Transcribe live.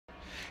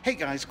Hey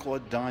guys,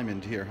 Claude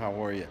Diamond here.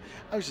 How are you?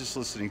 I was just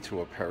listening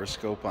to a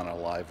Periscope on a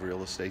live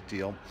real estate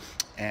deal,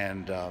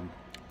 and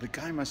the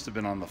guy must have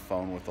been on the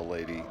phone with a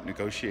lady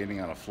negotiating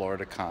on a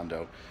Florida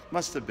condo.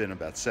 Must have been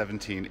about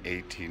 17,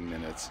 18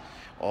 minutes.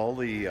 All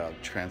the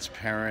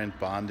transparent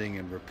bonding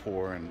and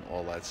rapport and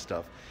all that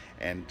stuff.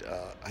 And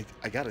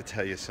I got to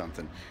tell you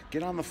something.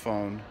 Get on the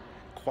phone,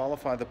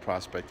 qualify the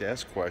prospect,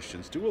 ask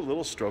questions, do a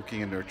little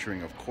stroking and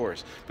nurturing, of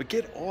course, but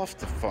get off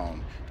the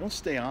phone. Don't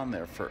stay on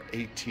there for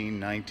 18,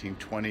 19,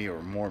 20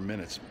 or more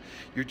minutes.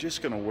 You're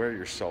just going to wear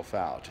yourself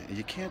out.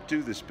 You can't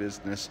do this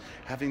business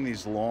having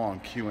these long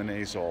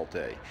Q&As all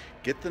day.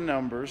 Get the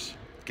numbers,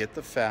 get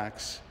the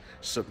facts,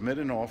 submit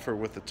an offer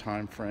with a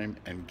time frame,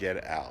 and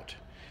get out.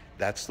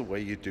 That's the way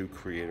you do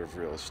creative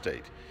real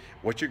estate.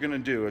 What you're going to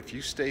do if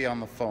you stay on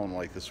the phone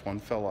like this one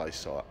fella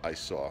I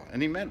saw,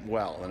 and he meant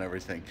well and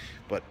everything,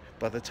 but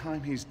by the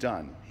time he's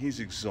done,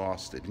 he's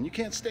exhausted. And you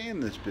can't stay in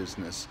this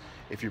business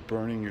if you're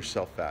burning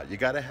yourself out. You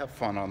got to have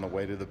fun on the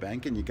way to the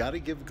bank, and you got to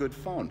give good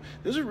phone.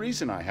 There's a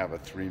reason I have a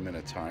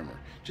 3-minute timer.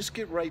 Just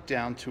get right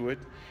down to it,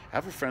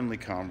 have a friendly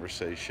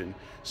conversation,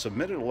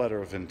 submit a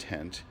letter of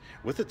intent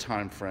with a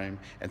time frame,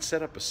 and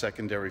set up a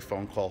secondary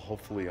phone call,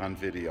 hopefully on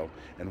video,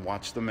 and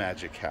watch the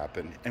magic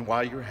happen. And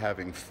while you're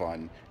having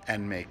fun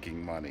and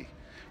making money.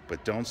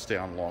 But don't stay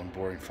on long,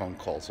 boring phone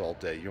calls all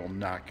day. You'll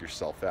knock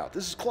yourself out.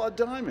 This is Claude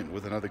Diamond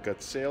with another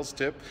gut sales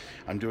tip.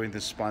 I'm doing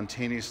this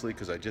spontaneously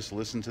because I just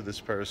listened to this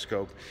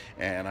Periscope,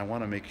 and I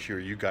want to make sure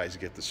you guys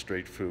get the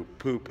straight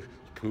poop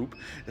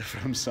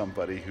from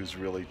somebody who's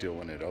really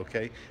doing it,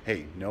 okay?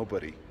 Hey,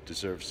 nobody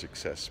deserves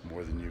success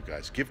more than you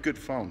guys. Give good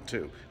phone,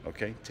 too,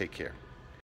 okay? Take care.